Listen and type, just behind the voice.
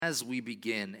as we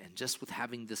begin, and just with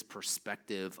having this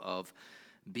perspective of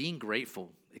being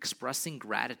grateful, expressing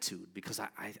gratitude, because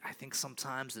I think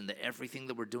sometimes in everything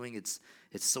that we're doing, it's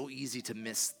so easy to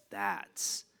miss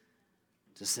that.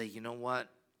 To say, you know what,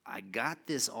 I got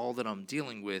this all that I'm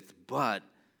dealing with, but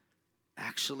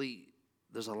actually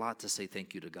there's a lot to say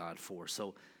thank you to God for.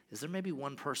 So is there maybe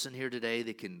one person here today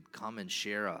that can come and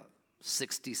share a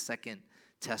 60-second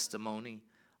testimony,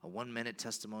 a 1-minute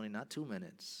testimony, not 2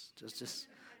 minutes,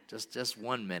 just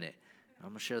 1 minute? I'm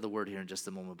going to share the word here in just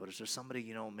a moment, but is there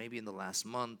somebody, maybe in the last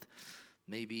month,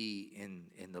 maybe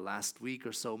in the last week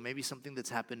or so, maybe something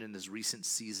that's happened in this recent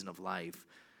season of life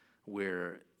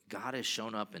where God has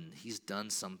shown up and he's done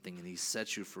something and he's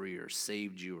set you free or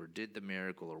saved you or did the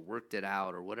miracle or worked it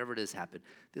out or whatever it has happened?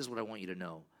 This is what I want you to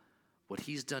know. What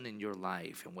he's done in your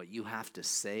life and what you have to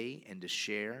say and to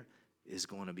share is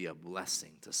going to be a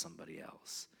blessing to somebody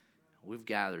else. We've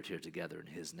gathered here together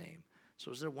in his name.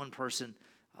 So is there one person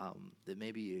that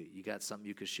maybe you got something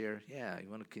you could share? Yeah,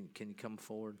 can you come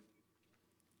forward?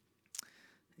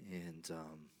 And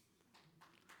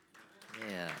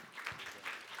yeah.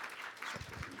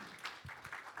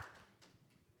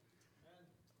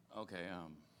 Okay,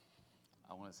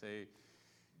 I want to say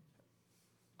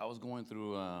I was going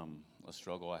through a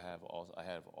struggle. I had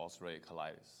ulcerative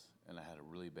colitis, and I had a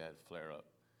really bad flare-up.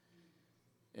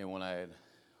 And when I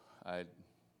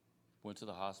went to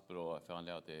the hospital, I found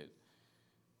out that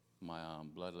my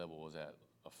blood level was at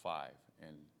a 5,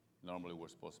 and normally we're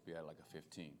supposed to be at like a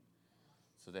 15.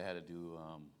 So they had to do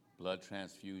blood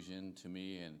transfusion to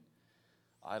me, and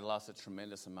I lost a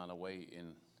tremendous amount of weight.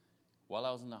 And while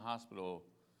I was in the hospital,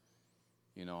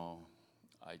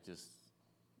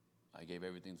 I gave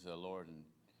everything to the Lord, and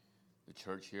the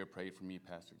church here prayed for me.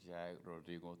 Pastor Jack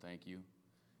Rodrigo, thank you.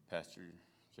 Pastor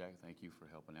Jack, thank you for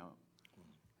helping out. I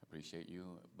appreciate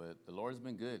you. But the Lord's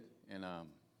been good, and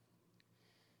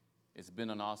it's been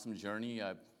an awesome journey.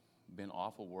 I've been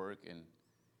off of work, and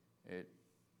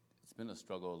it's been a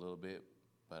struggle a little bit,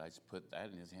 but I just put that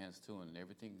in his hands too, and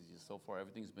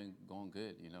everything's been going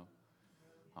good,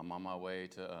 I'm on my way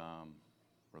to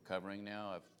recovering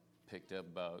now. I've picked up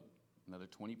about another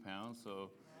 20 pounds, so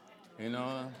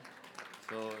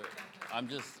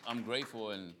I'm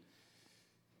grateful. And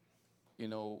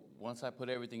once I put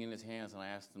everything in his hands and I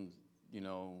asked him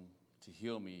to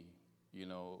heal me,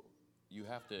 you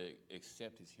have to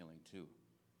accept his healing too.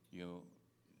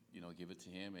 Give it to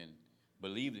him and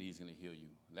believe that he's going to heal you.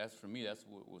 That's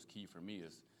what was key for me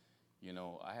is,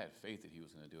 I had faith that he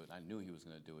was going to do it. I knew he was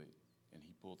going to do it, and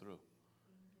he pulled through.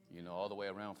 All the way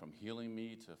around from healing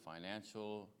me to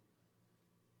financial.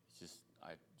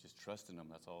 I just trust in him.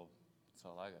 That's all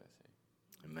I got to say.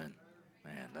 Amen.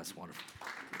 Man, that's wonderful.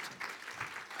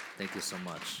 Thank you so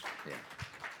much. Yeah.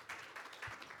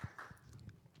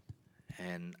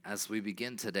 And as we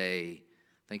begin today,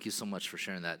 thank you so much for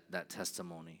sharing that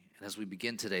testimony. And as we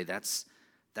begin today, that's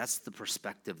the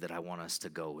perspective that I want us to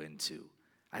go into.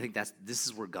 I think this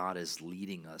is where God is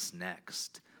leading us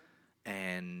next.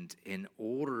 And in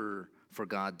order for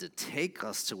God to take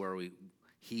us to where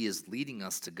he is leading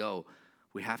us to go,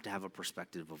 we have to have a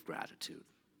perspective of gratitude.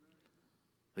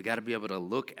 We got to be able to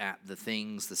look at the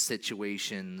things, the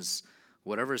situations,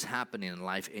 whatever's happening in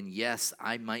life. And yes,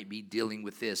 I might be dealing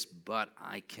with this, but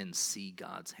I can see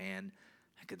God's hand.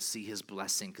 I can see his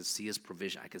blessing, I can see his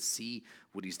provision. I can see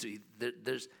what he's doing.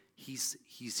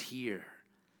 He's here.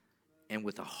 And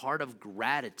with a heart of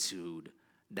gratitude,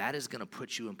 that is going to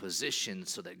put you in position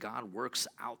so that God works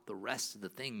out the rest of the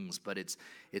things, but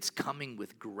it's coming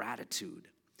with gratitude.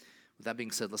 With that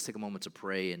being said, let's take a moment to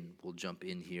pray, and we'll jump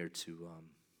in here to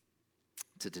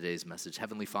today's message.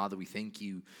 Heavenly Father, we thank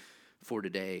you for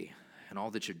today and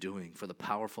all that you're doing, for the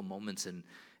powerful moments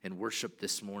in worship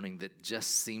this morning that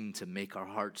just seem to make our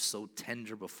hearts so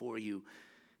tender before you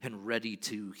and ready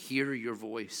to hear your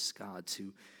voice, God,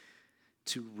 to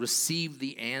receive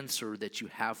the answer that you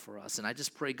have for us. And I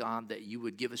just pray, God, that you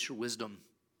would give us your wisdom.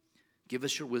 Give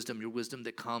us your wisdom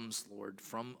that comes, Lord,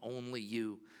 from only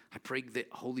you. I pray that,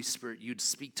 Holy Spirit, you'd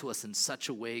speak to us in such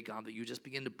a way, God, that you just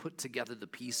begin to put together the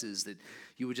pieces, that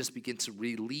you would just begin to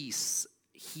release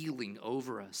healing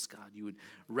over us, God. You would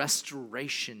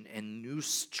restoration and new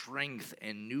strength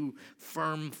and new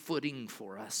firm footing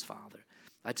for us, Father.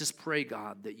 I just pray,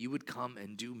 God, that you would come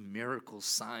and do miracles,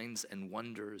 signs, and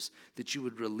wonders, that you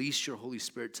would release your Holy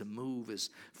Spirit to move as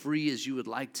free as you would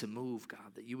like to move,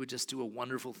 God, that you would just do a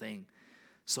wonderful thing.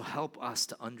 So help us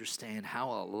to understand how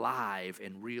alive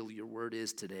and real your word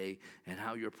is today and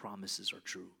how your promises are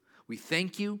true. We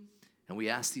thank you, and we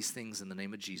ask these things in the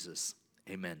name of Jesus.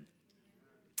 Amen.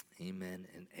 Amen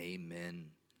and amen.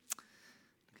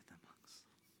 Look at that box.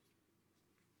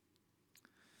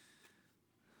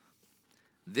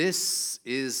 this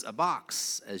is a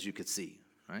box, as you could see,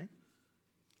 right?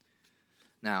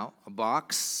 Now, a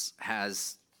box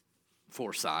has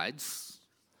 4 sides,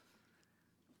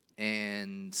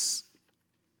 and as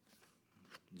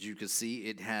you can see,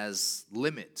 it has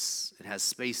limits, it has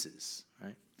spaces,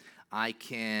 right? I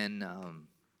can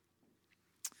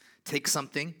take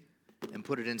something and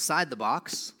put it inside the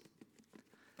box,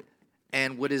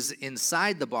 and what is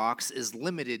inside the box is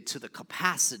limited to the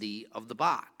capacity of the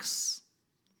box.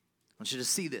 I want you to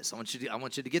see this. I want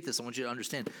you to get this. I want you to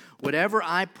understand. Whatever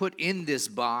I put in this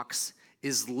box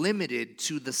is limited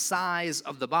to the size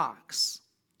of the box.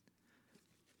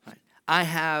 Right. I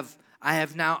have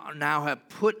now have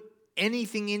put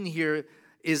anything in here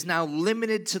is now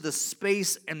limited to the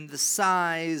space and the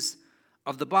size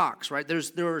of the box, right?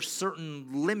 There are certain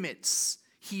limits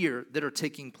here that are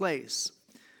taking place.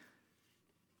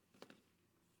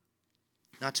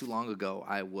 Not too long ago,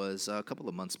 I was, a couple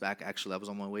of months back, actually, I was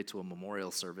on my way to a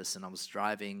memorial service, and I was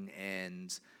driving,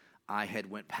 and I had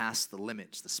went past the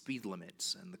limits, the speed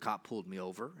limits, and the cop pulled me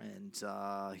over,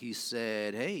 and he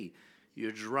said, "Hey,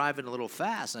 you're driving a little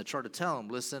fast." And I tried to tell him,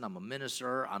 "Listen, I'm a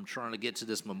minister. I'm trying to get to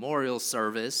this memorial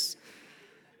service."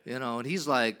 You know, and he's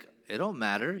like, "It don't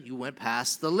matter. You went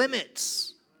past the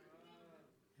limits.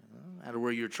 No matter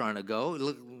where you're trying to go.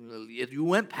 Look, you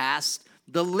went past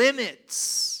the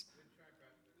limits."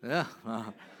 Yeah,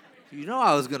 you know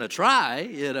I was going to try,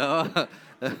 you know.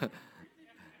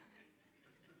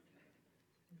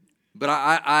 But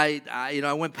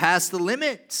I went past the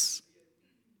limits.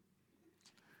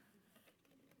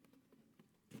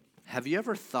 Have you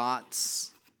ever thought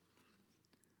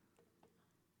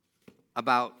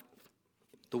about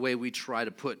the way we try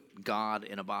to put God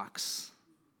in a box?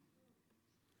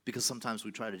 Because sometimes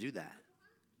we try to do that.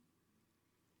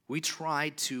 We try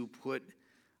to put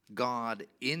God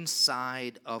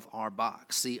inside of our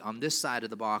box. See, on this side of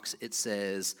the box, it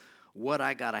says, what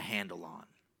I got a handle on.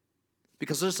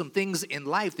 Because there's some things in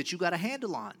life that you got a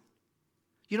handle on.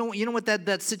 You know what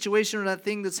that situation or that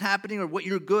thing that's happening or what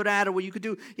you're good at or what you could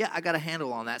do? Yeah, I got a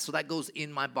handle on that. So that goes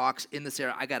in my box in this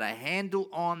area. I got a handle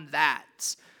on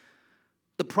that.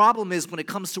 The problem is when it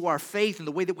comes to our faith and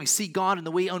the way that we see God and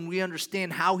the way we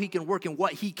understand how He can work and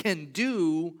what He can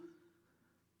do,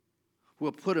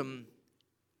 we'll put Him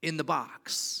in the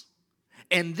box.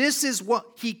 And this is what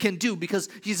He can do, because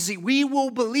you see, we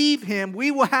will believe Him, we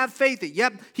will have faith that,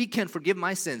 yep, He can forgive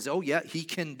my sins. Oh yeah, He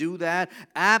can do that.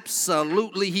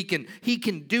 Absolutely, He can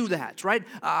do that, right?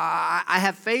 I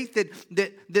have faith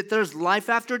that there's life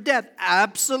after death.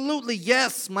 Absolutely,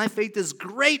 yes, my faith is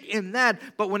great in that.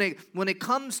 But when it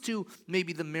comes to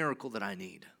maybe the miracle that I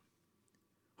need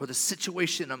or the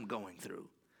situation I'm going through,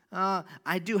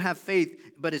 I do have faith,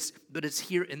 but it's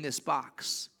here in this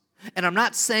box. And I'm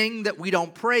not saying that we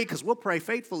don't pray, because we'll pray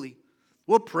faithfully.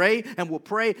 We'll pray and we'll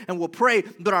pray and we'll pray,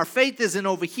 but our faith isn't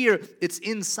over here. It's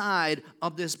inside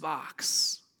of this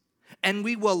box. And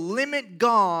we will limit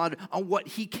God on what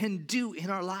He can do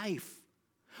in our life.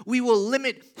 We will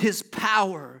limit His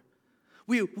power.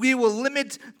 We will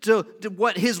limit to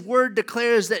what His Word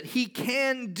declares that He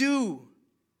can do.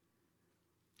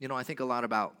 You know, I think a lot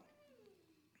about,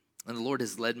 and the Lord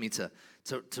has led me to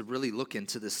really look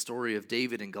into this story of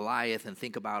David and Goliath and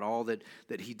think about all that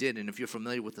he did. And if you're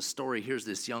familiar with the story, here's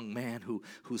this young man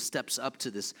who steps up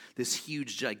to this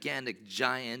huge, gigantic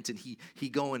giant, and he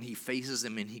faces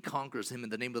him and he conquers him in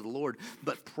the name of the Lord.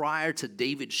 But prior to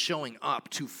David showing up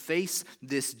to face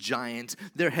this giant,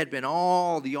 there had been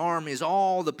all the armies,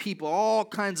 all the people, all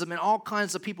kinds of men, all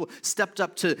kinds of people stepped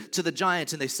up to the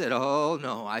giant, and they said, "Oh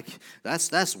no,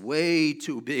 that's way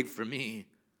too big for me."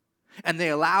 And they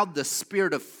allowed the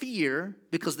spirit of fear,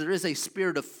 because there is a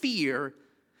spirit of fear,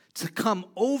 to come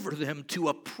over them, to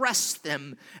oppress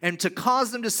them, and to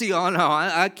cause them to see, "Oh no,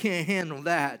 I can't handle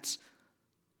that."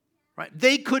 Right?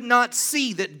 They could not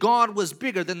see that God was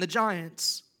bigger than the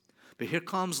giants. But here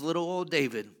comes little old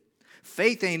David.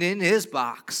 Faith ain't in his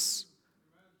box.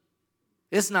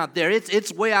 It's not there.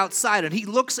 It's way outside. And he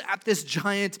looks at this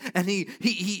giant, and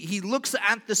he looks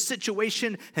at the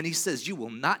situation, and he says, "You will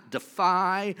not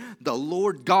defy the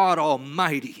Lord God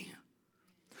Almighty."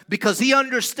 Because he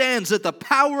understands that the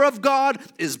power of God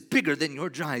is bigger than your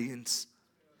giants.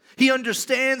 He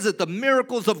understands that the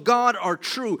miracles of God are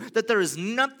true, that there is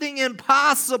nothing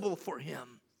impossible for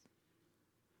him.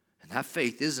 And that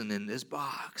faith isn't in this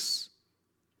box.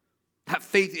 That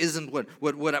faith isn't what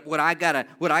I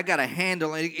gotta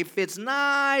handle. If it's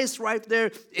nice right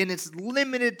there, and it's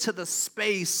limited to the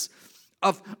space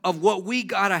of what we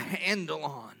gotta handle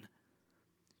on.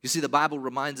 You see, the Bible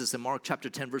reminds us in Mark chapter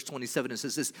 10, verse 27, it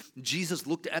says this: Jesus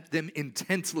looked at them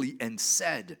intently and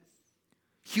said,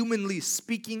 Humanly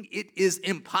speaking, it is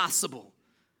impossible,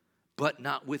 but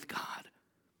not with God.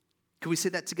 Can we say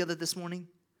that together this morning?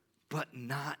 But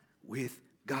not with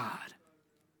God.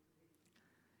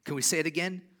 Can we say it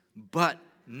again? But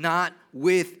not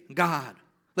with God.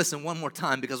 Listen one more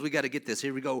time because we got to get this.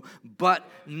 Here we go. But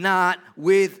not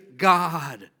with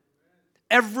God.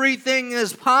 Everything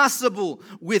is possible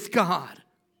with God.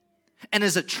 And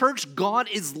as a church, God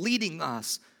is leading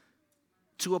us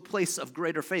to a place of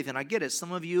greater faith. And I get it.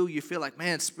 Some of you feel like,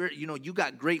 man, Spirit, you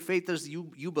got great faith.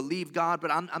 You believe God.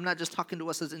 But I'm not just talking to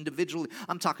us as individually.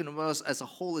 I'm talking to us as a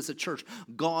whole, as a church.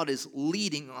 God is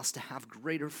leading us to have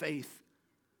greater faith.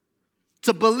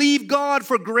 To believe God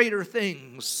for greater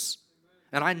things.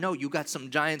 And I know you got some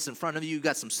giants in front of you. You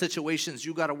got some situations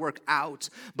you got to work out.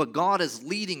 But God is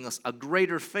leading us a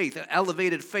greater faith, an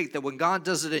elevated faith, that when God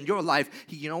does it in your life,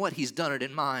 you know what? He's done it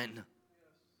in mine.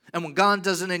 And when God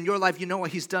does it in your life, you know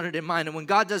what? He's done it in mine. And when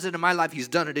God does it in my life, He's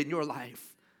done it in your life.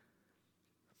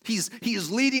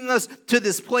 He's leading us to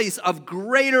this place of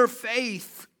greater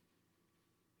faith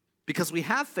because we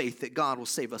have faith that God will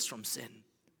save us from sin.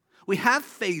 We have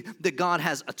faith that God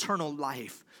has eternal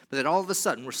life. But then all of a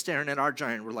sudden, we're staring at our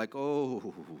giant. We're like,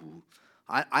 oh,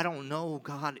 I don't know,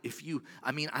 God,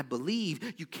 I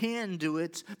believe you can do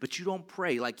it, but you don't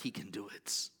pray like He can do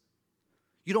it.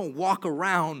 You don't walk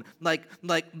around like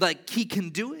He can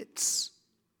do it.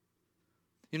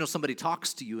 Somebody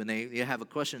talks to you and they have a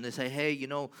question. They say,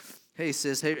 hey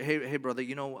sis, hey brother,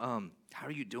 how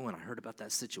are you doing? I heard about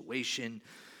that situation.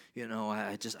 I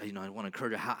want to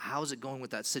encourage you. How's it going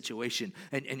with that situation?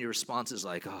 And your response is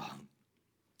like,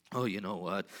 oh, you know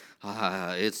what?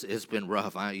 It's been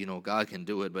rough. God can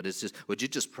do it, but it's just, would you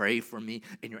just pray for me?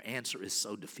 And your answer is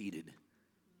so defeated.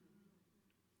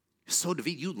 So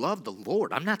defeated. You love the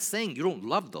Lord. I'm not saying you don't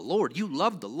love the Lord. You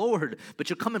love the Lord, but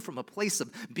you're coming from a place of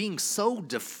being so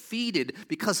defeated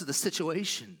because of the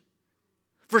situation.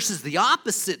 Versus the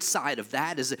opposite side of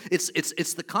that is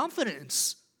it's the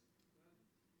confidence.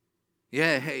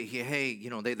 Yeah, hey,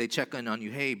 they check in on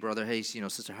you. Hey, brother, hey,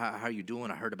 sister, how are you doing?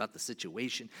 I heard about the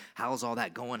situation. How's all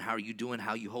that going? How are you doing?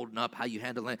 How are you holding up? How you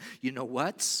handling it? You know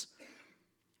what?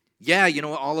 Yeah,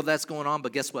 all of that's going on,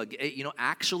 but guess what?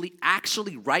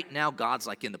 Actually, right now, God's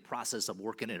like in the process of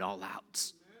working it all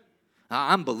out.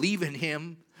 I'm believing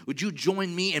Him. Would you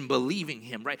join me in believing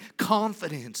Him, right?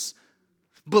 Confidence.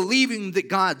 Believing that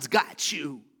God's got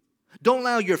you. Don't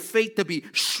allow your faith to be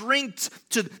shrinked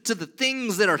to the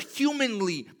things that are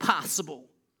humanly possible.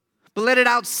 But let it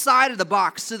outside of the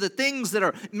box to the things that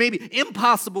are maybe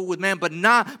impossible with man,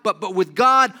 but with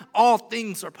God, all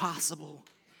things are possible.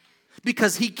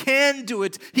 Because He can do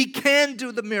it. He can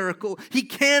do the miracle. He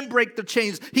can break the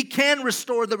chains. He can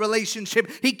restore the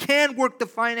relationship. He can work the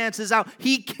finances out.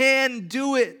 He can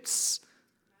do it.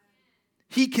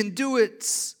 He can do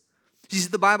it. You see,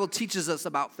 the Bible teaches us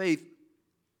about faith.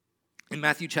 In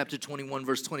Matthew chapter 21,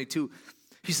 verse 22,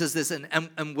 He says this,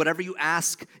 and whatever you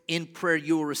ask in prayer,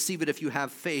 you will receive it if you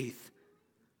have faith.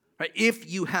 Right?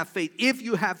 If you have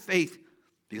faith.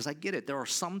 Because I get it. There are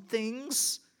some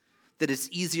things that it's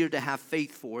easier to have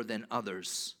faith for than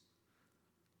others.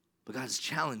 But God is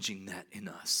challenging that in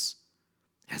us.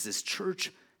 As His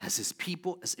church, as His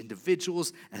people, as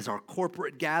individuals, as our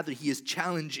corporate gather, He is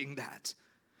challenging that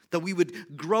we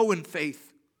would grow in faith.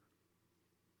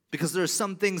 Because there are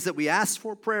some things that we ask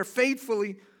for prayer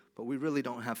faithfully, but we really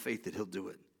don't have faith that He'll do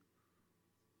it.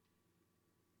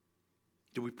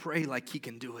 Do we pray like He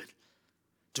can do it?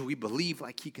 Do we believe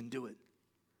like He can do it?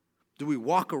 Do we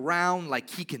walk around like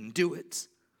He can do it?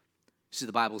 See,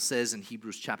 the Bible says in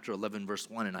Hebrews chapter 11, verse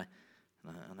 1, and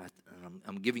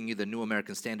I'm giving you the New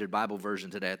American Standard Bible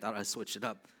version today. I thought I'd switch it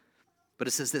up. But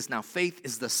it says this, now faith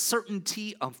is the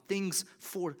certainty of things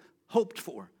hoped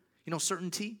for.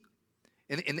 Certainty?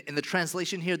 In the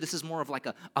translation here, this is more of like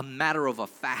a matter of a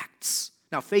facts.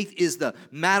 Now, faith is the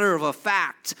matter of a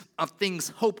fact of things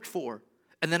hoped for.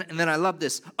 And then I love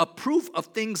this, a proof of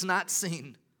things not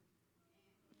seen.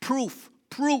 Proof.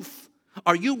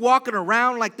 Are you walking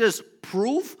around like there's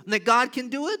proof that God can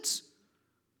do it?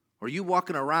 Or are you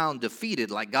walking around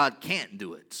defeated like God can't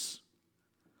do it?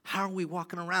 How are we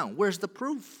walking around? Where's the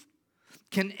proof?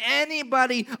 Can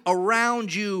anybody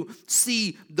around you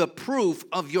see the proof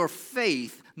of your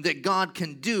faith that God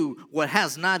can do what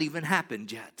has not even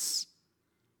happened yet?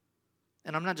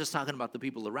 And I'm not just talking about the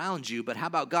people around you, but how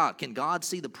about God? Can God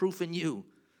see the proof in you?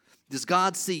 Does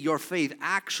God see your faith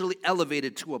actually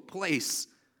elevated to a place?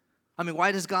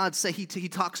 Why does God say He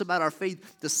talks about our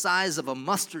faith the size of a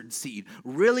mustard seed?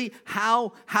 Really?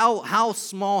 How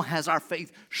small has our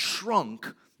faith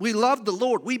shrunk? We love the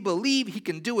Lord. We believe He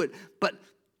can do it. But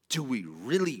do we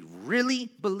really, really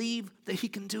believe that he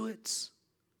can do it?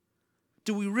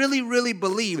 Do we really, really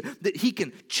believe that he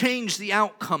can change the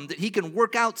outcome, that he can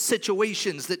work out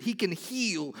situations, that he can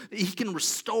heal, that he can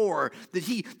restore, that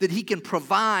he can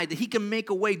provide, that he can make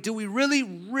a way? Do we really,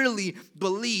 really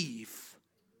believe?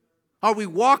 Are we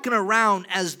walking around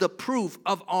as the proof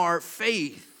of our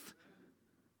faith?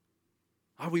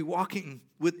 Are we walking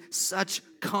with such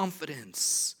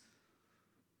confidence?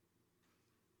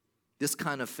 This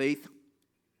kind of faith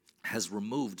has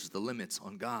removed the limits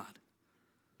on God.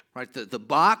 Right? The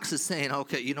box is saying,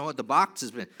 okay, you know what? The box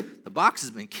has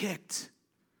been kicked.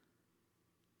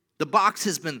 The box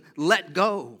has been let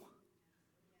go.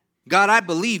 God, I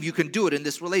believe you can do it in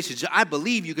this relationship. I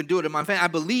believe you can do it in my family. I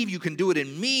believe you can do it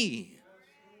in me.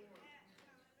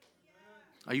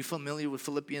 Are you familiar with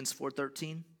Philippians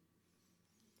 4:13?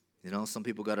 You know, some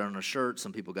people got it on a shirt,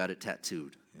 some people got it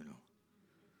tattooed, you know.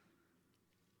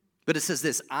 But it says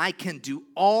this, I can do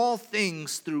all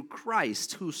things through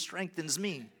Christ who strengthens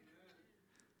me.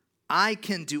 I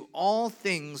can do all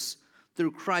things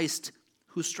through Christ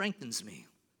who strengthens me.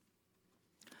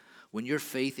 When your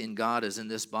faith in God is in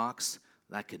this box,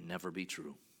 that could never be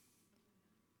true.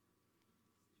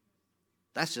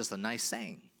 That's just a nice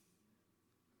saying.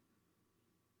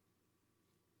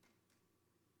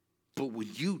 But when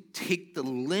you take the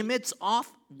limits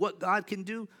off what God can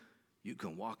do, you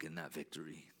can walk in that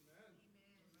victory.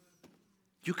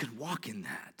 You can walk in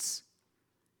that.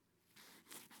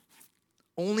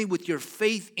 Only with your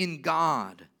faith in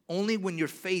God, only when your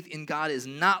faith in God is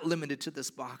not limited to this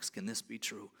box can this be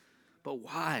true. But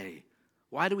why?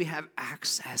 Why do we have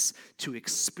access to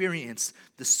experience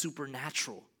the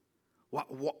supernatural?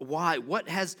 Why? What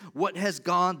has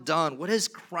God done? What has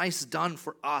Christ done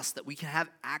for us that we can have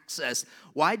access?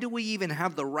 Why do we even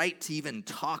have the right to even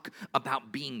talk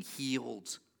about being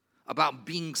healed? About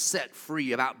being set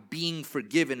free, about being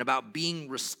forgiven, about being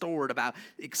restored, about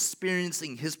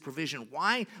experiencing his provision.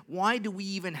 Why do we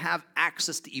even have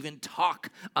access to even talk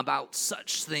about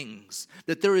such things?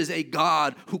 That there is a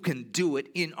God who can do it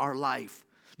in our life.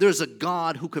 There's a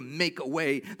God who can make a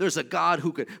way. There's a God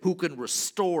who can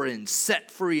restore and set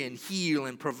free and heal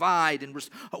and provide.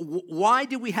 Why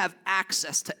do we have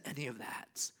access to any of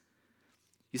that?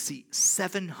 You see,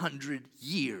 700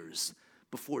 years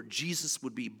before Jesus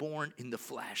would be born in the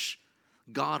flesh,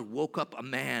 God woke up a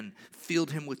man,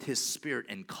 filled him with his spirit,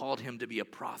 and called him to be a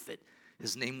prophet.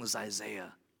 His name was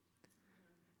Isaiah.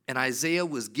 And Isaiah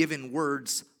was given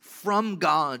words from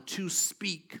God to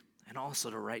speak and also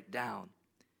to write down.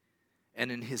 And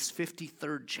in his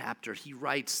 53rd chapter, he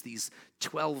writes these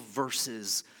 12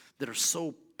 verses that are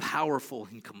so powerful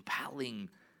and compelling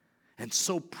and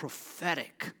so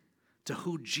prophetic to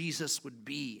who Jesus would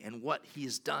be and what he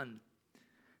has done.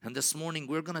 And this morning,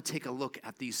 we're going to take a look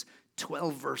at these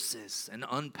 12 verses and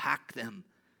unpack them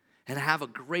and have a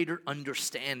greater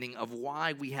understanding of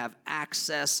why we have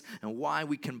access and why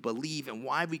we can believe and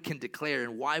why we can declare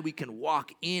and why we can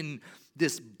walk in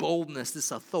this boldness,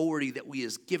 this authority that we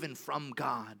is given from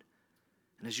God.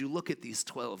 And as you look at these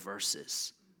 12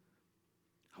 verses,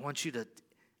 I want you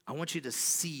to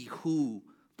see who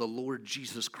the Lord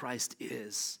Jesus Christ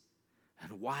is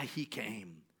and why he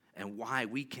came. And why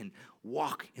we can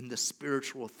walk in the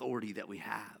spiritual authority that we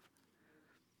have.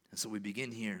 And so we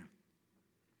begin here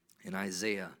in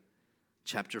Isaiah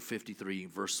chapter 53,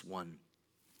 verse 1.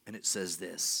 And it says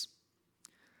this,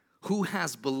 who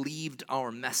has believed our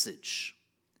message?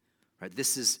 Right,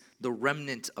 this is the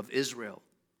remnant of Israel.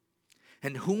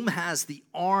 And whom has the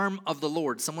arm of the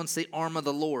Lord? Someone say arm of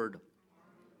the Lord.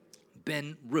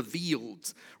 Been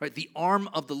revealed, right? The arm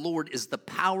of the Lord is the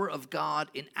power of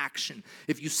God in action.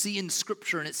 If you see in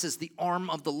Scripture and it says the arm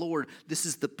of the Lord, this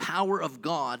is the power of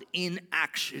God in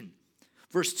action.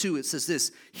 Verse 2, it says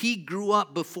this, he grew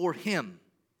up before him.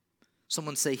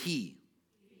 Someone say he.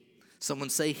 Someone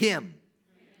say him.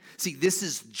 See, this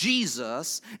is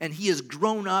Jesus, and he has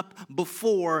grown up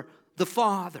before the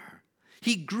Father.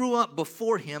 He grew up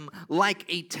before him like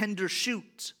a tender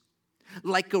shoot,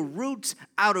 like a root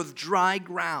out of dry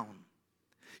ground.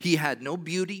 He had no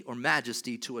beauty or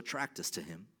majesty to attract us to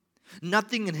him,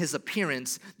 nothing in his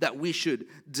appearance that we should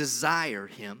desire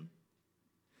him.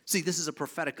 See, this is a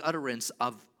prophetic utterance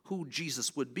of who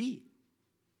Jesus would be,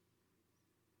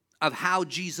 of how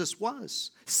Jesus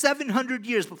was. 700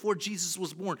 years before Jesus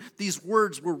was born, these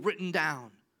words were written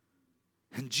down.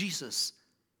 And Jesus,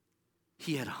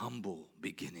 he had humble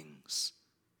beginnings.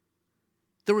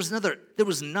 There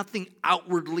was nothing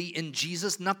outwardly in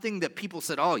Jesus, nothing that people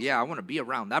said, oh yeah, I want to be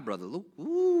around that brother.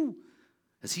 Ooh,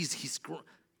 as he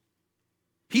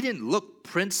didn't look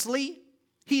princely.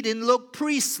 He didn't look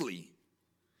priestly.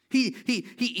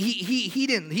 He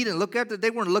didn't look at it. They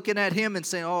weren't looking at him and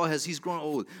saying, oh, as he's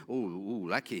grown,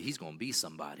 that kid, he's going to be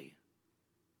somebody.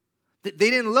 They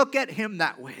didn't look at him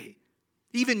that way.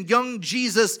 Even young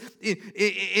Jesus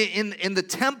in the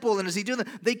temple, and as he did that,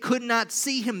 they could not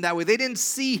see him that way. They didn't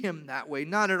see him that way,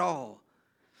 not at all.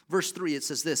 Verse 3, it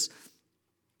says this,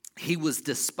 he was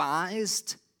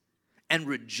despised and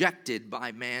rejected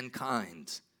by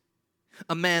mankind,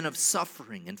 a man of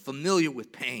suffering and familiar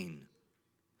with pain.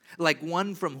 Like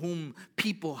one from whom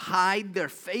people hide their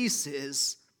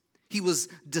faces, he was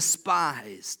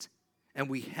despised, and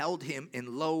we held him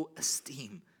in low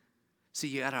esteem. See,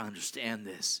 you got to understand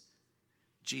this.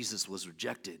 Jesus was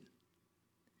rejected.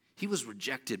 He was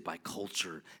rejected by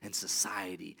culture and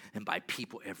society and by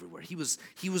people everywhere. He was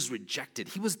rejected.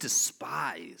 He was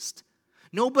despised.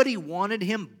 Nobody wanted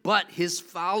him but his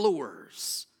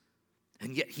followers.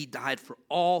 And yet he died for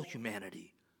all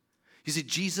humanity. You see,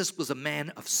 Jesus was a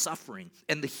man of suffering.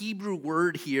 And the Hebrew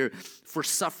word here for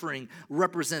suffering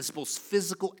represents both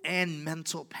physical and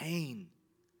mental pain.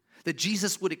 That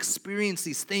Jesus would experience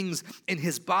these things in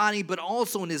his body, but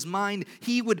also in his mind.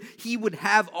 He would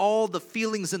have all the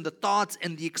feelings and the thoughts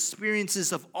and the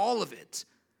experiences of all of it.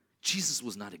 Jesus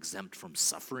was not exempt from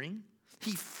suffering.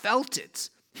 He felt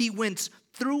it. He went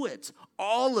through it,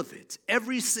 all of it,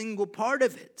 every single part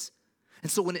of it. And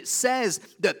so when it says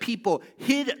that people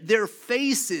hid their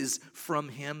faces from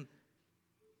him,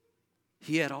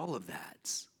 he had all of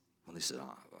that. When they said,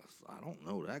 I don't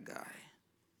know that guy.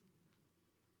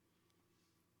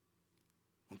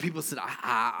 When people said,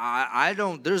 I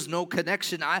don't, there's no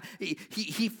connection,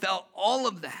 he felt all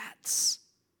of that.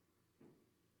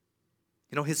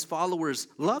 You know, his followers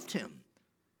loved him,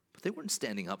 but they weren't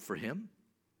standing up for him.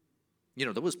 You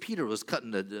know, there was Peter was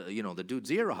cutting the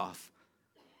dude's ear off.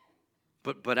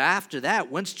 But after that,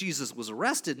 once Jesus was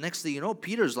arrested, next thing you know,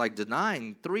 Peter's like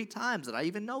denying 3 times that I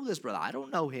even know this brother. I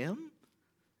don't know him.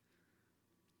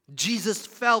 Jesus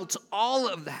felt all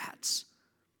of that.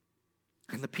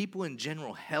 And the people in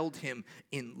general held him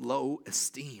in low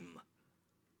esteem.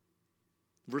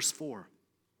 Verse 4.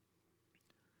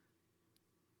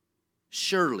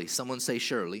 Surely, someone say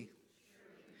surely,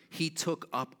 he took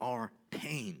up our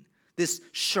pain. This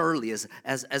surely,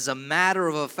 as a matter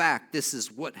of a fact, this is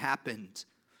what happened.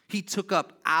 He took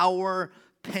up our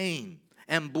pain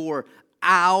and bore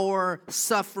our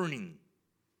suffering.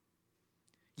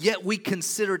 Yet we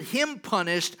considered him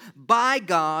punished by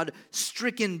God,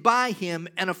 stricken by him,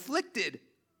 and afflicted.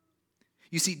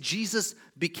 You see, Jesus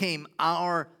became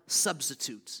our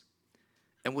substitute.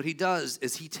 And what he does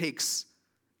is he takes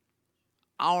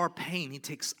our pain, he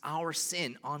takes our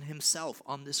sin on himself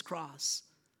on this cross.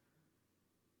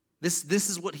 This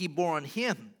is what he bore on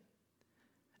him.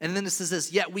 And then it says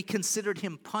this, yet we considered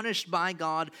him punished by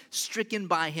God, stricken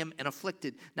by him, and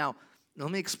afflicted. Now, let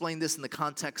me explain this in the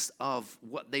context of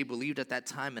what they believed at that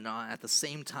time and at the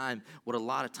same time what a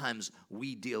lot of times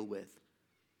we deal with.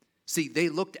 See, they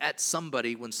looked at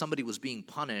somebody when somebody was being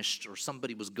punished or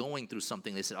somebody was going through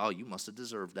something. They said, oh, you must have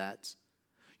deserved that.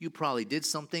 You probably did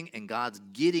something and God's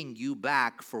getting you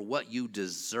back for what you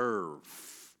deserve.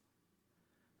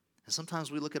 And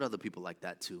sometimes we look at other people like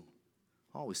that too.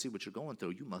 Oh, we see what you're going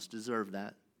through. You must deserve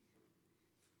that.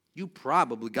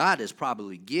 God is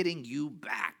probably getting you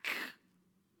back.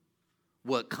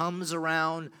 What comes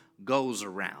around goes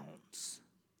around.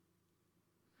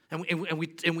 And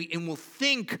we'll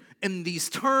think in these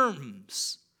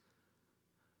terms.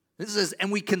 It says,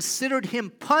 and we considered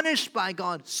him punished by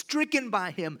God, stricken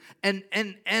by him, and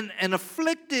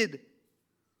afflicted.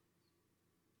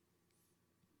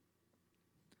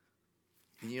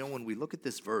 And you know, when we look at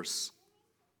this verse,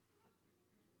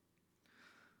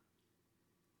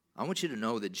 I want you to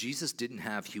know that Jesus didn't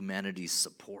have humanity's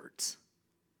support.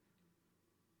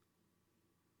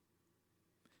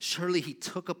 Surely he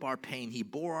took up our pain, he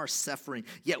bore our suffering,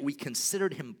 yet we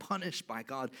considered him punished by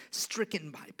God, stricken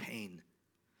by pain,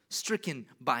 stricken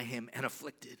by him and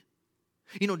afflicted.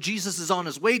 You know, Jesus is on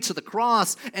his way to the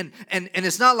cross, and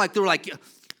it's not like they were like,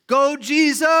 go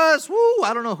Jesus, woo,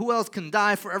 I don't know who else can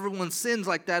die for everyone's sins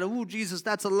like that. Ooh, Jesus,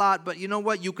 that's a lot, but you know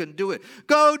what? You can do it.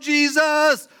 Go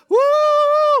Jesus,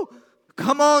 woo!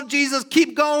 Come on, Jesus,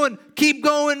 keep going,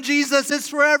 Jesus. It's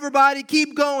for everybody,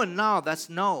 keep going.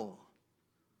 No,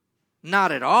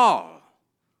 not at all.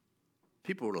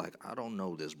 People were like, I don't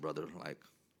know this, brother. Like,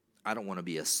 I don't want to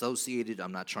be associated.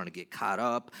 I'm not trying to get caught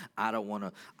up. I don't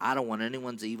want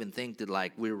anyone to even think that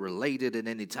like we're related in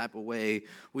any type of way.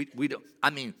 We don't. I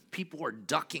mean, people are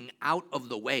ducking out of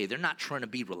the way. They're not trying to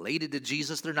be related to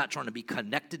Jesus. They're not trying to be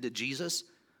connected to Jesus.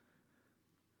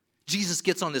 Jesus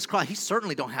gets on this cross. He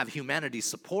certainly don't have humanity's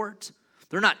support.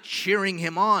 They're not cheering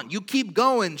him on. You keep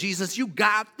going, Jesus. You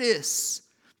got this.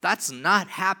 That's not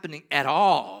happening at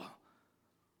all.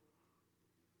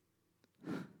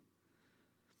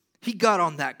 He got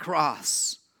on that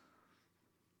cross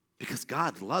because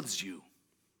God loves you,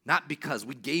 not because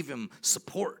we gave him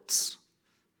supports.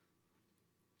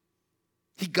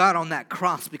 He got on that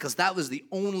cross because that was the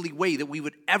only way that we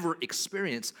would ever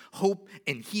experience hope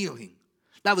and healing.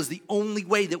 That was the only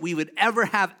way that we would ever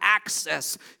have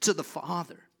access to the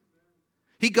Father.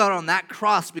 He got on that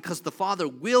cross because the Father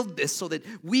willed this so that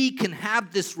we can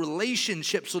have this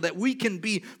relationship, so that we can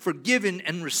be forgiven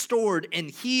and restored and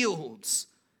healed.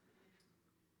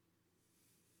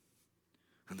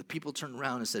 And the people turned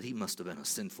around and said, he must have been a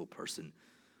sinful person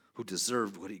who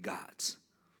deserved what he got.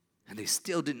 And they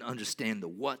still didn't understand the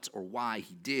what or why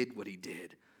he did what he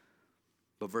did.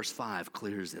 But verse 5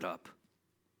 clears it up.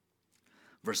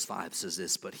 Verse 5 says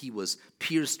this, but he was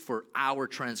pierced for our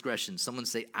transgressions. Someone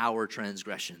say our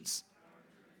transgressions.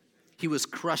 He was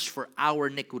crushed for our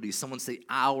iniquities. Someone say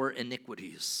our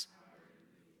iniquities.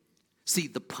 See,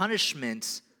 the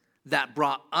punishment that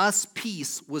brought us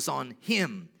peace was on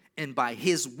him. And by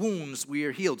his wounds we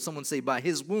are healed. Someone say, by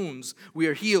his wounds we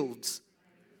are healed.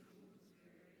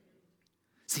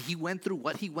 See, he went through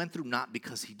what he went through not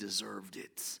because he deserved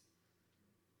it.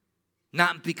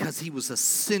 Not because he was a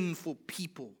sinful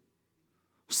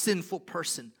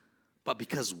person, but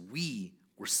because we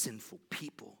were sinful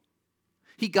people.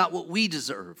 He got what we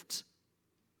deserved.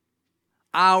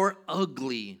 Our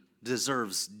ugly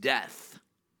deserves death.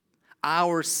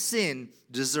 Our sin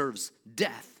deserves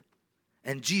death.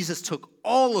 And Jesus took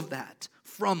all of that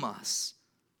from us.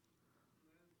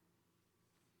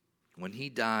 When he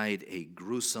died a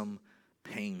gruesome,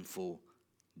 painful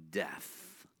death,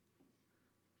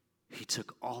 he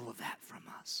took all of that from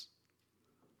us.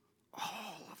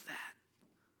 All of that.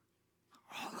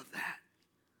 All of that.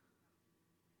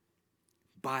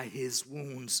 By his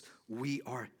wounds, we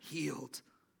are healed.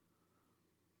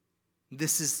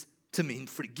 This is to mean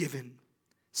forgiven,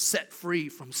 set free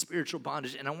from spiritual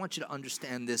bondage. And I want you to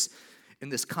understand this in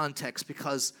this context,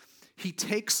 because he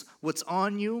takes what's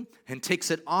on you and takes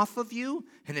it off of you,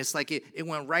 and it's like it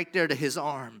went right there to his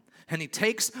arm. And he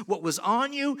takes what was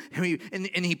on you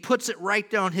and he puts it right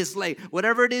there on his leg.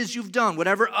 Whatever it is you've done,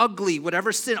 whatever ugly,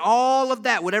 whatever sin, all of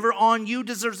that, whatever on you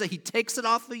deserves it, he takes it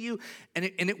off of you, and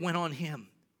it went on him.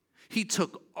 He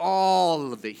took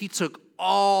all of it. He took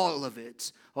all of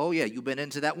it. Oh, yeah, you've been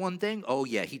into that one thing? Oh,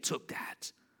 yeah, he took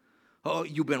that. Oh,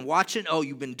 you've been watching? Oh,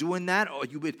 you've been doing that? Oh,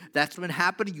 that's been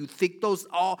happening? You think those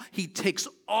all? He takes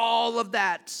all of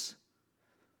that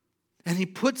and he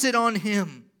puts it on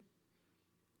him.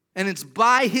 And it's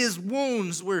by his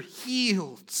wounds we're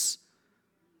healed.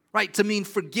 Right? To mean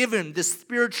forgiven, this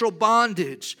spiritual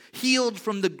bondage, healed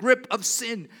from the grip of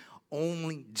sin.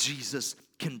 Only Jesus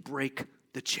can break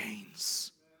the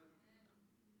chains.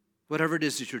 Whatever it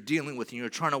is that you're dealing with and you're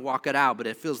trying to walk it out, but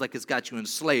it feels like it's got you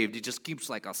enslaved. It just keeps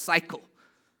like a cycle.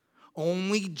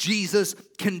 Only Jesus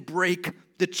can break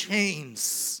the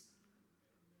chains.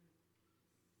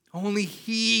 Only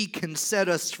he can set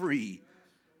us free.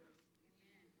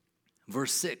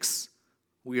 Verse 6,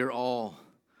 we all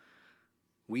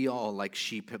like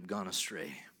sheep have gone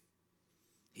astray.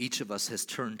 Each of us has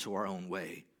turned to our own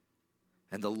way,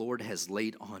 and the Lord has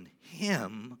laid on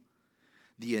him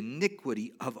the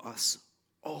iniquity of us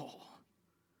all.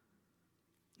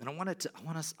 And I want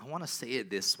to say it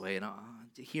this way, and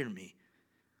hear me.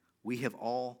 We have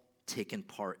all taken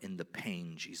part in the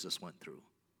pain Jesus went through.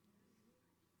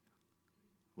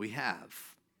 We have,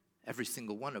 every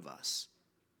single one of us.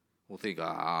 We'll think,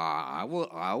 I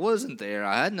wasn't there.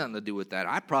 I had nothing to do with that.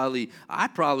 I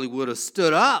probably would have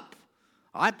stood up.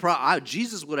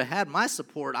 Jesus would have had my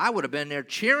support. I would have been there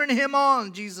cheering him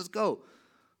on. Jesus, go.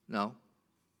 No.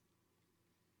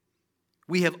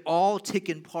 We have all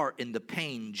taken part in the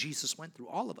pain Jesus went through,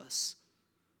 all of us.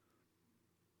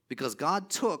 Because God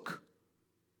took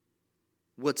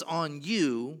what's on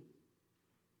you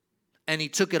and he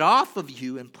took it off of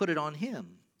you and put it on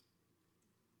him.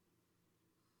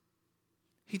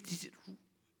 He did it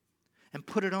and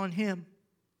put it on him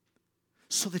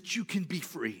so that you can be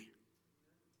free.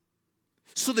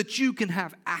 So that you can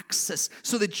have access.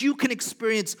 So that you can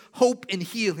experience hope and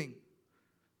healing.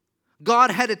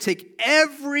 God had to take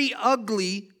every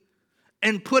ugly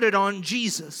and put it on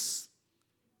Jesus.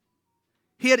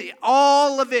 He had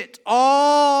all of it.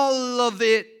 All of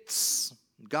it.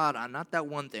 God, I'm not that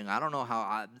one thing. I don't know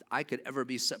how I could ever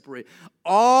be separated.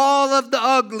 All of the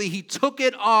ugly, he took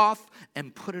it off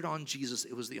and put it on Jesus.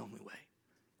 It was the only way.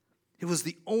 It was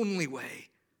the only way.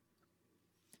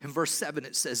 In verse 7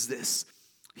 it says this,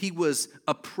 He was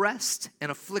oppressed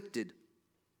and afflicted,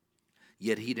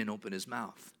 yet he didn't open his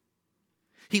mouth.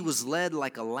 He was led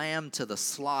like a lamb to the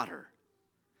slaughter,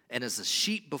 and as a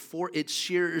sheep before its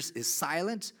shearers is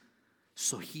silent,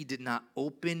 so he did not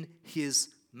open his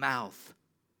mouth.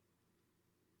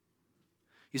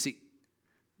 You see,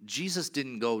 Jesus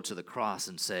didn't go to the cross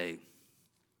and say,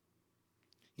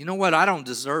 you know what, I don't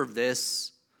deserve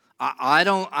this. I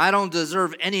don't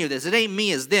deserve any of this. It ain't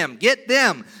me, it's them. Get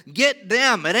them.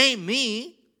 It ain't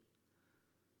me.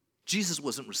 Jesus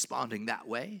wasn't responding that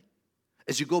way.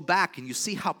 As you go back and you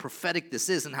see how prophetic this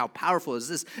is and how powerful is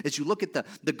this, as you look at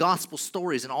the gospel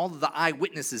stories and all of the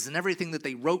eyewitnesses and everything that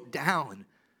they wrote down,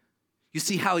 you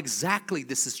see how exactly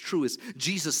this is true. As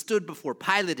Jesus stood before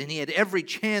Pilate and he had every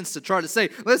chance to try to say,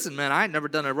 listen, man, I ain't never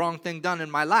done a wrong thing done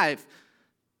in my life.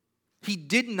 He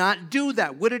did not do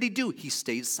that. What did he do? He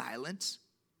stayed silent.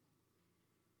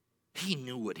 He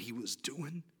knew what he was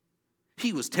doing.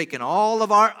 He was taking all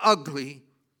of our ugly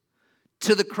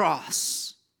to the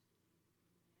cross.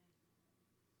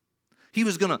 He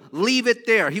was going to leave it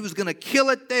there. He was going to kill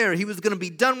it there. He was going to be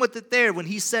done with it there. When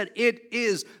he said, it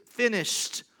is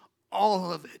finished,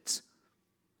 all of it,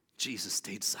 Jesus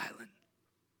stayed silent.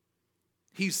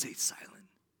 He stayed silent.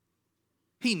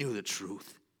 He knew the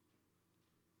truth.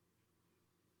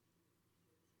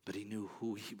 But he knew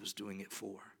who he was doing it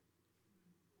for.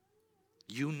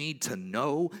 You need to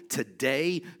know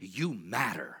today you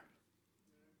matter.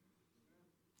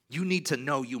 You need to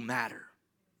know you matter.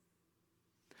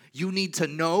 You need to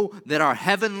know that our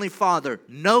Heavenly Father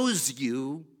knows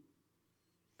you,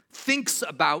 thinks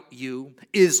about you,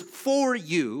 is for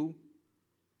you,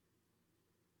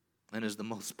 and is the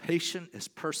most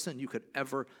patientest person you could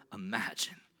ever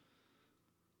imagine.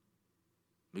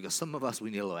 Because some of us,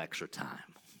 we need a little extra time.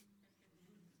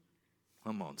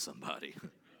 Come on, somebody.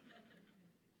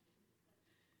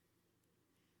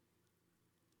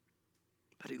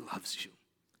 But he loves you.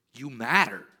 You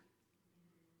matter.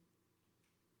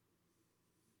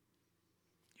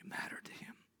 You matter to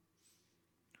him.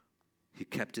 He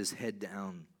kept his head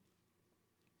down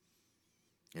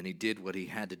and he did what he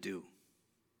had to do.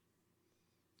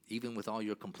 Even with all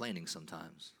your complaining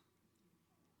sometimes.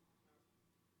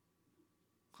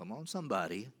 Come on,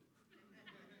 somebody.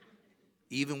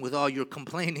 Even with all your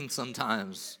complaining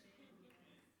sometimes.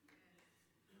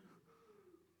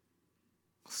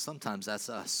 Sometimes that's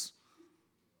us.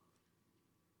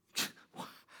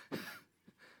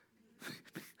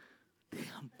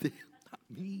 Damn, not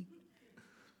me.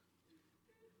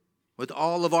 With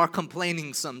all of our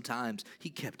complaining sometimes, he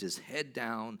kept his head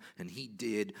down and he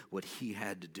did what he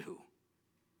had to do.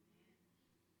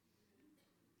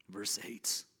 Verse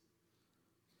 8.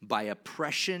 By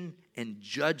oppression and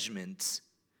judgment,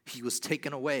 he was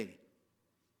taken away.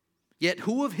 Yet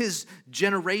who of his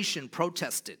generation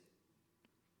protested?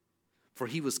 For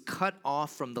he was cut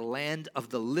off from the land of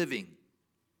the living.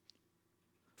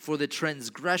 For the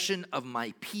transgression of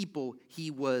my people,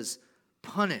 he was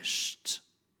punished.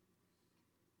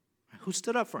 Who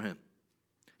stood up for him?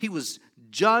 He was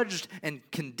judged and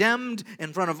condemned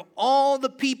in front of all the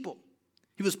people.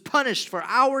 He was punished for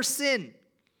our sin.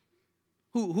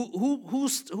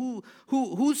 Who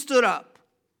stood up?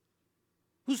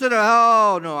 Who said,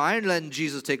 oh, no, I ain't letting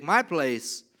Jesus take my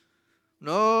place.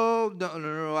 No.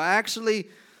 Actually,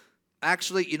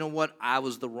 you know what? I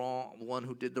was the one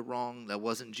who did the wrong. That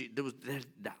wasn't Jesus.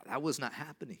 That was not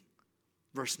happening.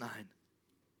 Verse 9.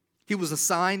 He was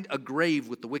assigned a grave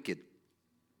with the wicked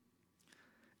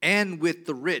and with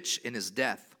the rich in his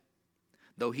death,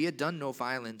 though he had done no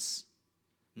violence,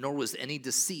 nor was any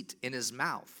deceit in his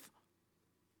mouth.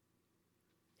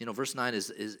 You know, verse 9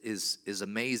 is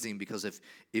amazing because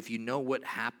if you know what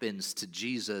happens to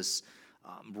Jesus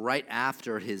right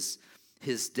after his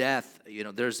death, you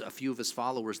know, there's a few of his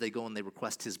followers, they go and they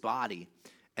request his body.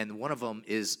 And one of them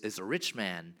is a rich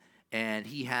man, and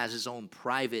he has his own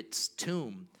private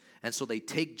tomb. And so they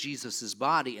take Jesus'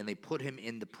 body and they put him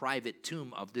in the private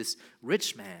tomb of this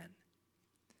rich man.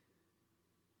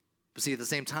 But see, at the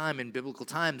same time, in biblical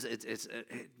times, it's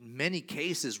many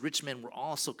cases, rich men were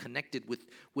also connected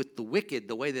with the wicked,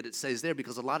 the way that it says there,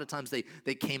 because a lot of times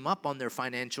they came up on their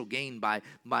financial gain by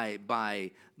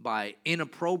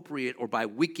inappropriate or by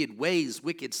wicked ways,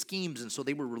 wicked schemes, and so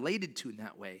they were related to in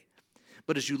that way.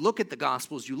 But as you look at the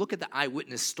Gospels, you look at the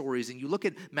eyewitness stories, and you look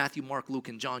at Matthew, Mark, Luke,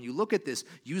 and John, you look at this,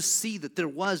 you see that there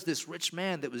was this rich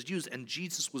man that was used, and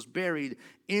Jesus was buried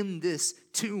in this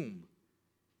tomb.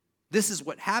 This is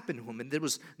what happened to him. And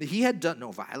he had done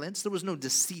no violence. There was no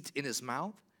deceit in his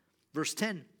mouth. Verse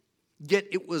 10, yet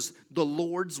it was the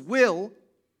Lord's will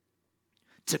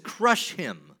to crush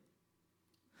him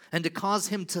and to cause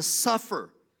him to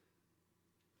suffer.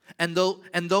 And though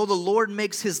the Lord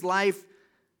makes his life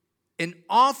an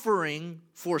offering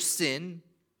for sin,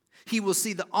 he will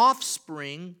see his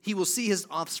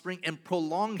offspring and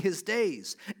prolong his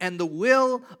days. And the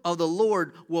will of the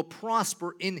Lord will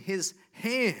prosper in his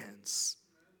hands.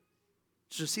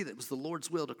 Did you see that it was the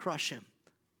Lord's will to crush him?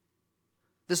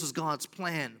 This was God's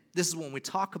plan. This is when we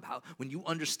talk about, when you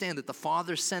understand that the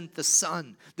Father sent the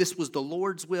Son. This was the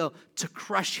Lord's will to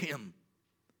crush him,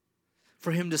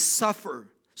 for him to suffer,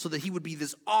 so that he would be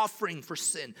this offering for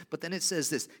sin. But then it says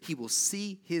this, he will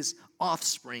see his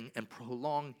offspring and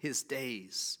prolong his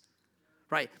days.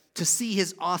 Right? To see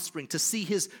his offspring, to see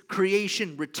his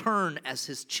creation return as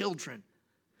his children.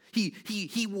 He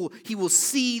will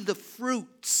see the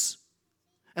fruits.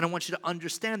 And I want you to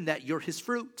understand that you're his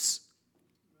fruits.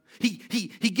 He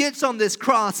gets on this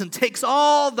cross and takes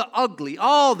all the ugly,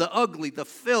 the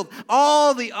filth,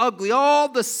 all the ugly, all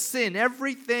the sin,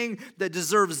 everything that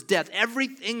deserves death,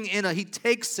 everything in it, he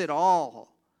takes it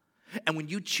all. And when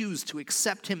you choose to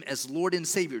accept him as Lord and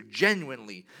Savior,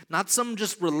 genuinely, not some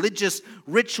just religious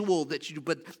ritual that you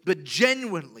do, but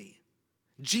genuinely,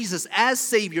 Jesus as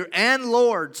Savior and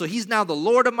Lord. So he's now the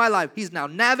Lord of my life. He's now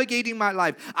navigating my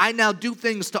life. I now do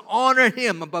things to honor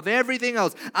him above everything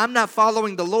else. I'm not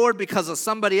following the Lord because of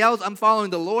somebody else. I'm following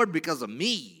the Lord because of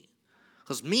me.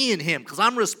 Because me and him. Because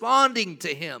I'm responding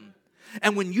to him.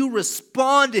 And when you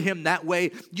respond to him that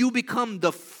way, you become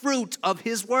the fruit of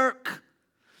his work.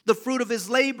 The fruit of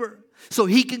his labor. So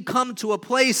he can come to a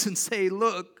place and say,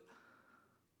 look,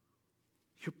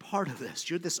 you're part of this.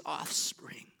 You're this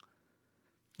offspring.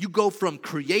 You go from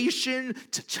creation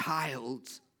to child.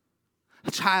 A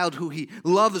child who he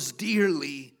loves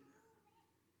dearly.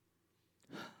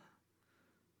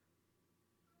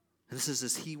 And this is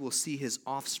as he will see his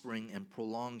offspring and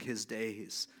prolong his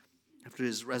days after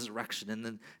his resurrection.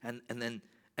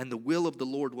 And the will of the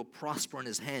Lord will prosper in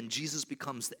his hand. Jesus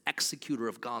becomes the executor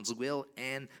of God's will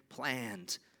and plan.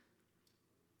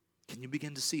 Can you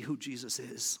begin to see who Jesus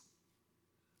is?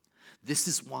 This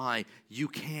is why you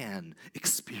can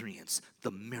experience the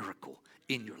miracle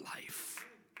in your life.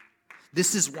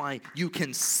 This is why you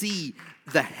can see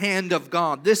the hand of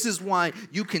God. This is why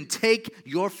you can take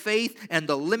your faith and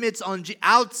the limits on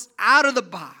out of the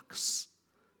box.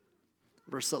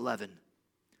 Verse 11.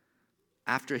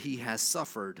 After he has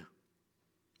suffered,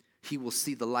 he will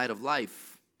see the light of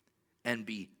life and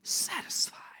be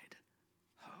satisfied.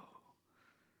 Oh,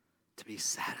 to be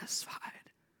satisfied.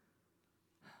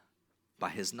 By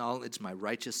his knowledge, my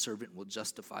righteous servant will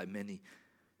justify many,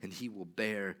 and he will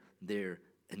bear their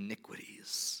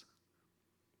iniquities.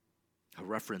 A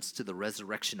reference to the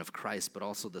resurrection of Christ, but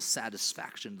also the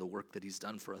satisfaction of the work that he's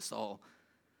done for us all,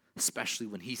 especially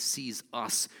when he sees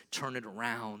us turn it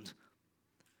around,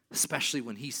 especially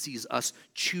when he sees us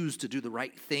choose to do the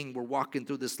right thing. We're walking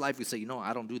through this life, we say,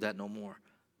 I don't do that no more.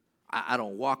 I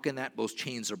don't walk in that. Those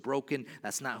chains are broken.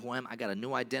 That's not who I am. I got a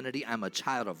new identity. I'm a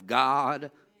child of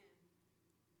God.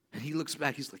 And he looks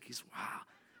back, he's wow.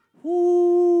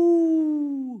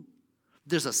 Woo.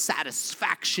 There's a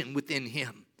satisfaction within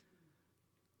him.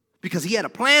 Because he had a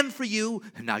plan for you,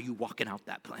 and now you're walking out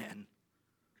that plan.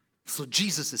 So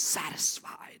Jesus is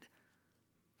satisfied.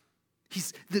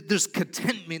 There's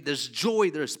contentment, there's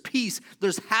joy, there's peace,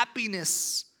 there's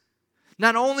happiness.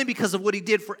 Not only because of what he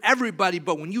did for everybody,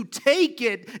 but when you take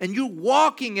it and you're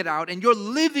walking it out and you're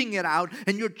living it out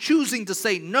and you're choosing to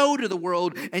say no to the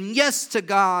world and yes to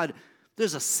God,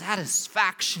 there's a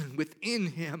satisfaction within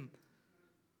him.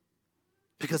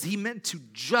 Because he meant to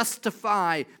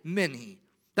justify many.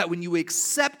 That when you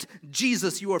accept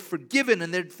Jesus, you are forgiven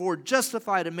and therefore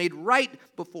justified and made right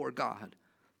before God.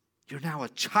 You're now a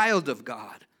child of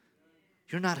God.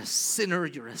 You're not a sinner,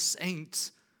 you're a saint.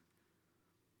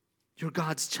 You're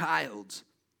God's child.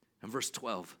 And verse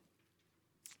 12,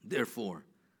 therefore,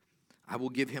 I will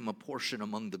give him a portion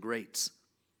among the greats,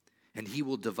 and he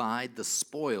will divide the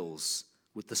spoils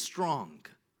with the strong,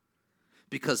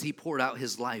 because he poured out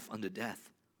his life unto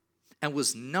death, and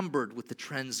was numbered with the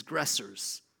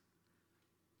transgressors,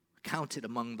 counted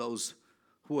among those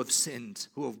who have sinned,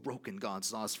 who have broken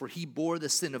God's laws. For he bore the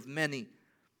sin of many,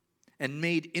 and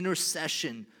made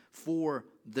intercession for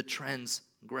the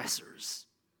transgressors.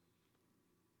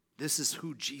 This is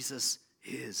who Jesus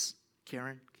is.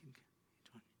 Karen?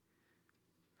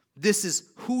 This is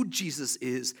who Jesus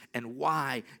is and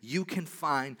why you can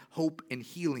find hope and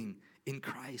healing in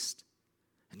Christ.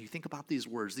 And you think about these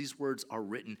words are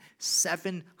written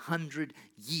 700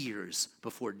 years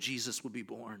before Jesus would be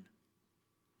born.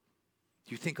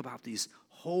 You think about these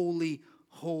holy,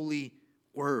 holy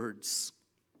words.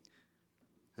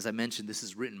 As I mentioned, this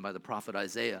is written by the prophet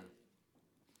Isaiah.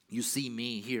 You see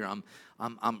me here.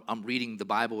 I'm reading the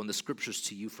Bible and the scriptures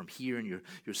to you from here, and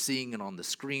you're seeing it on the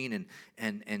screen,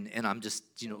 and I'm just,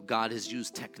 God has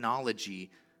used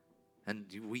technology, and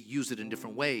we use it in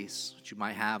different ways. You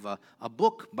might have a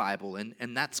book Bible,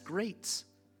 and that's great.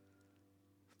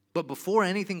 But before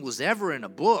anything was ever in a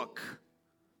book,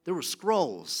 there were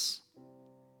scrolls.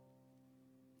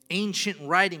 Ancient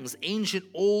writings, ancient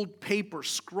old paper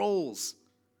scrolls.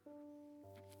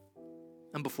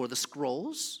 And before the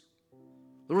scrolls,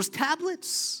 there was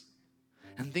tablets.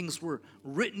 And things were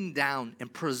written down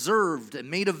and preserved and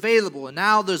made available. And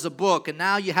now there's a book, and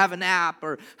now you have an app,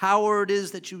 or however it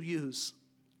is that you use.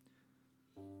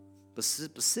 But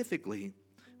specifically,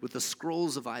 with the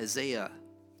scrolls of Isaiah,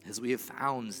 as we have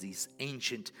found these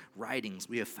ancient writings,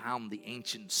 we have found the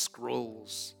ancient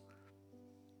scrolls.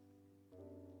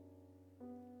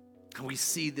 And we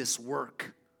see this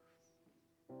work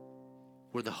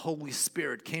where the Holy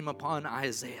Spirit came upon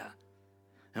Isaiah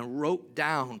and wrote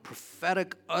down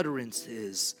prophetic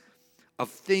utterances of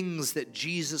things that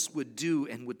Jesus would do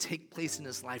and would take place in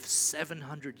his life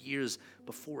 700 years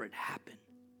before it happened.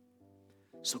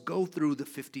 So go through the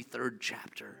 53rd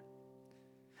chapter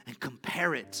and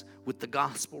compare it with the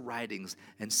gospel writings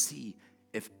and see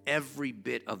if every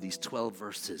bit of these 12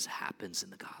 verses happens in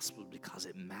the gospel, because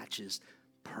it matches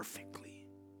perfectly.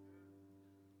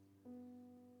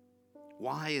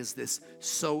 Why is this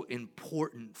so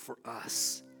important for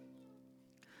us?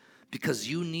 Because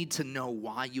you need to know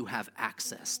why you have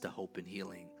access to hope and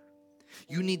healing.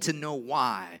 You need to know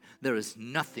why there is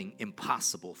nothing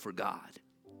impossible for God.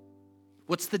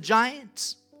 What's the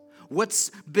giant? What's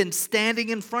been standing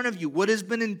in front of you? What has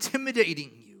been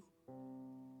intimidating you?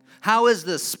 How has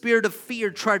the spirit of fear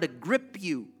tried to grip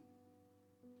you?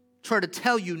 Try to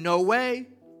tell you, no way.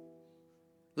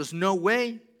 There's no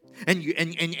way. And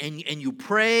you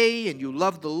pray and you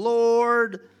love the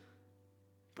Lord,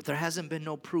 but there hasn't been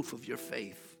no proof of your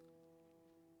faith.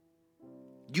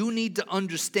 You need to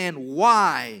understand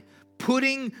why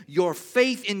putting your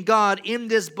faith in God in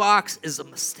this box is a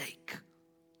mistake.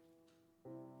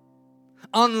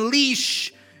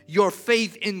 Unleash your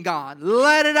faith in God.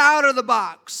 Let it out of the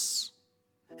box.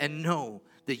 And know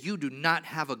that you do not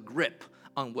have a grip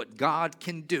on what God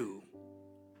can do.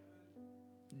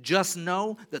 Just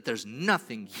know that there's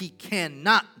nothing he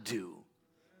cannot do.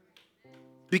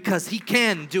 Because he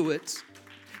can do it.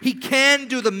 He can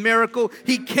do the miracle.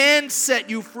 He can set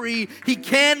you free. He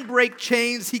can break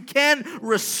chains. He can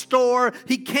restore.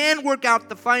 He can work out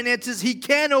the finances. He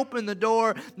can open the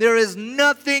door. There is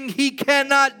nothing he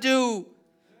cannot do.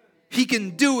 He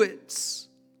can do it.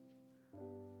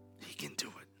 He can do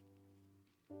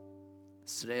it.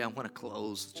 Today I want to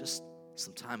close just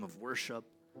some time of worship.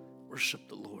 Worship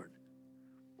the Lord.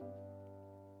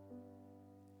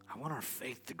 I want our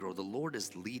faith to grow. The Lord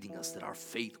is leading us that our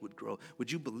faith would grow. Would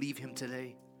you believe him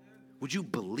today? Would you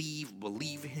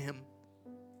believe him?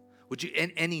 Would you,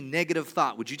 any negative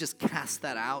thought, would you just cast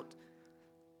that out?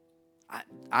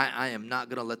 I am not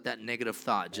going to let that negative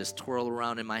thought just twirl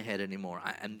around in my head anymore.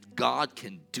 And God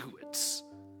can do it.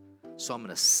 So I'm going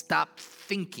to stop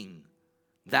thinking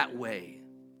that way.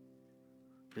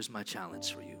 Here's my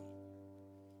challenge for you.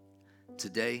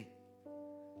 Today,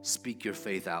 speak your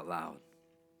faith out loud.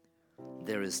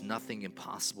 There is nothing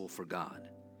impossible for God.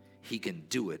 He can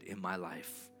do it in my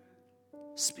life.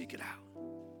 Speak it out.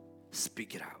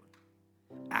 Speak it out.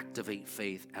 Activate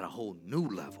faith at a whole new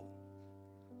level.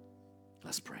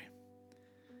 Let's pray.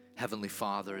 Heavenly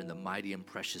Father, in the mighty and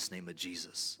precious name of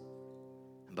Jesus,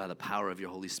 and by the power of your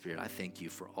Holy Spirit, I thank you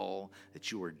for all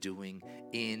that you are doing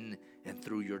in and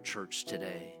through your church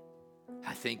today.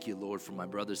 I thank you, Lord, for my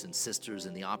brothers and sisters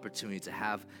and the opportunity to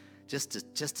have just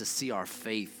to see our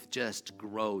faith just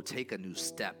grow, take a new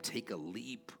step, take a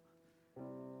leap.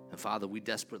 And Father, we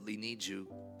desperately need you.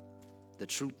 The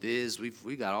truth is,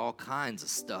 we got all kinds of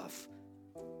stuff,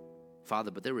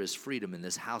 Father, but there is freedom in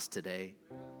this house today.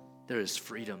 There is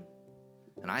freedom.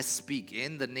 And I speak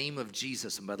in the name of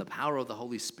Jesus and by the power of the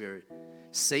Holy Spirit.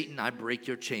 Satan, I break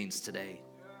your chains today.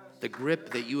 The grip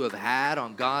that you have had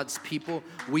on God's people,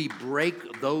 we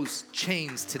break those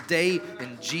chains today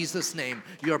in Jesus' name.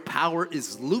 Your power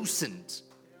is loosened.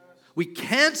 We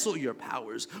cancel your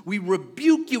powers. We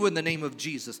rebuke you in the name of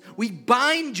Jesus. We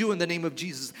bind you in the name of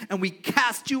Jesus. And we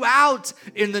cast you out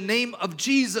in the name of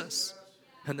Jesus.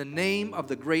 In the name of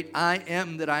the great I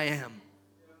am that I am.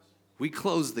 We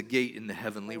close the gate in the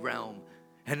heavenly realm.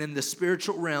 And in the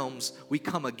spiritual realms, we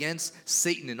come against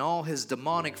Satan and all his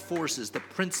demonic forces, the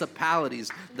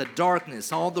principalities, the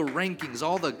darkness, all the rankings,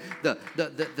 all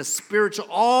the spiritual,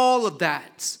 all of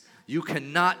that. You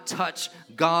cannot touch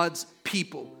God's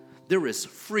people. There is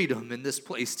freedom in this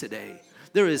place today.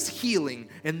 There is healing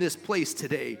in this place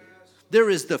today. There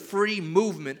is the free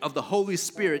movement of the Holy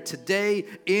Spirit today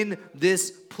in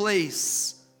this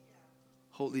place.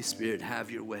 Holy Spirit,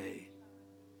 have your way.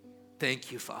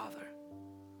 Thank you, Father.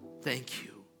 Thank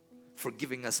you for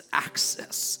giving us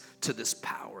access to this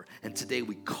power. And today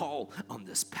we call on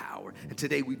this power. And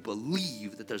today we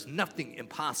believe that there's nothing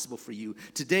impossible for you.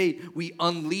 Today we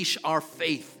unleash our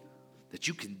faith that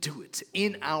you can do it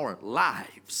in our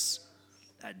lives.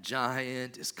 That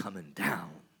giant is coming down.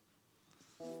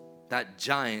 That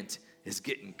giant is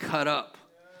getting cut up.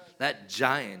 That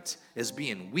giant is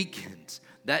being weakened.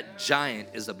 That giant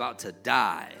is about to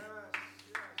die.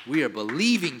 We are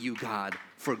believing you, God,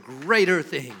 for greater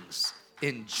things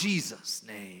in Jesus'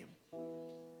 name.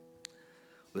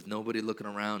 With nobody looking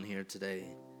around here today,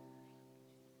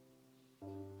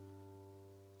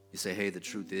 you say, hey, the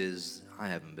truth is, I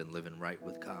haven't been living right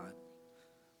with God.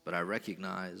 But I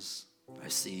recognize, I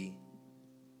see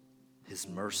His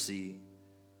mercy,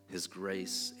 His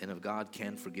grace, and if God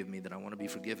can forgive me, then I want to be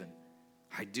forgiven.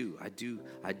 I do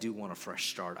want a fresh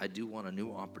start. I do want a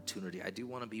new opportunity. I do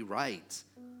want to be right.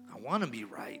 I want to be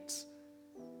right.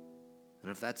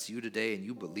 And if that's you today and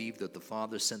you believe that the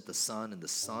Father sent the Son and the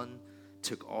Son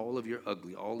took all of your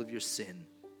ugly, all of your sin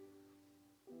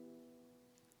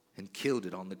and killed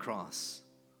it on the cross.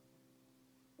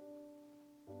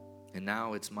 And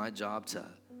now it's my job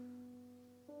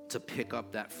to pick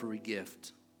up that free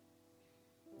gift.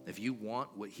 If you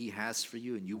want what He has for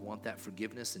you and you want that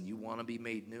forgiveness and you want to be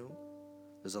made new,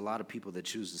 there's a lot of people that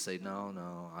choose to say,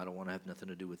 no, I don't want to have nothing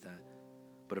to do with that.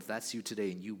 But if that's you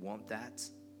today and you want that,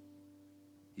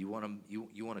 you want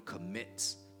to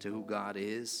commit to who God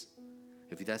is,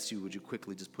 if that's you, would you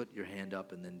quickly just put your hand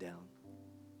up and then down?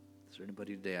 Is there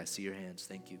anybody today? I see your hands.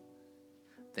 Thank you.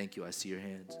 Thank you. I see your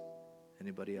hands.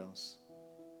 Anybody else?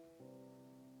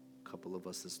 A couple of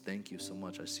us says, thank you so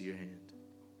much. I see your hand.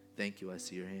 Thank you. I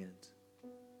see your hand.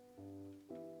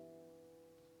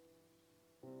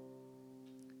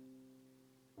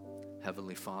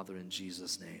 Heavenly Father, in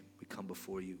Jesus' name, we come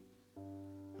before you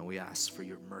and we ask for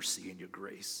your mercy and your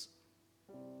grace.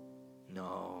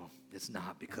 No, it's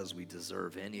not because we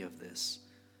deserve any of this.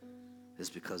 It's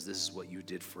because this is what you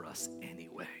did for us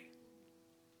anyway.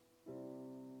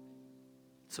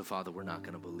 So, Father, we're not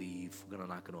going to believe. We're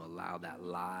not going to allow that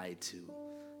lie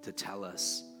to tell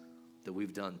us that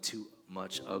we've done too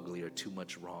much ugly or too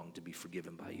much wrong to be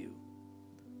forgiven by you.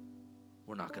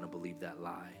 We're not going to believe that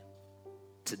lie.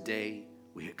 Today,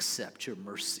 we accept your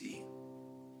mercy.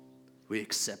 We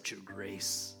accept your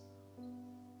grace.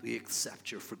 We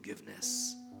accept your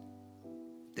forgiveness.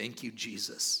 Thank you,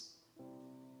 Jesus.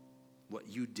 What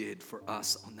you did for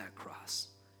us on that cross.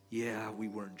 Yeah, we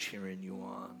weren't cheering you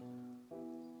on.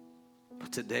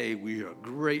 But today we are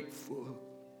grateful.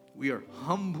 We are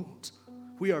humbled.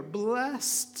 We are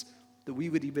blessed that we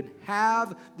would even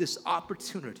have this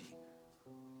opportunity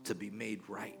to be made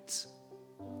right,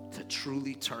 to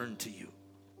truly turn to you,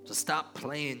 to stop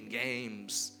playing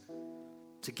games,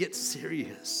 to get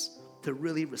serious, to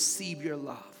really receive your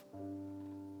love.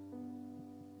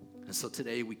 And so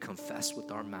today we confess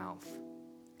with our mouth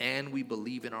and we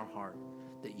believe in our heart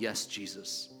that yes,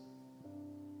 Jesus,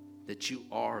 that you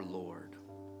are Lord,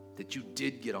 that you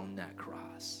did get on that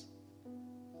cross,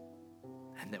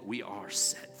 and that we are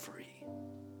set free.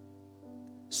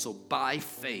 So by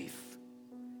faith,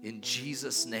 in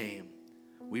Jesus' name,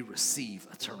 we receive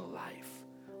eternal life.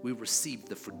 We receive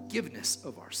the forgiveness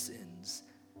of our sins,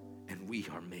 and we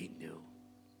are made new.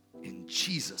 In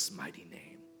Jesus' mighty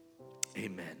name,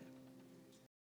 amen.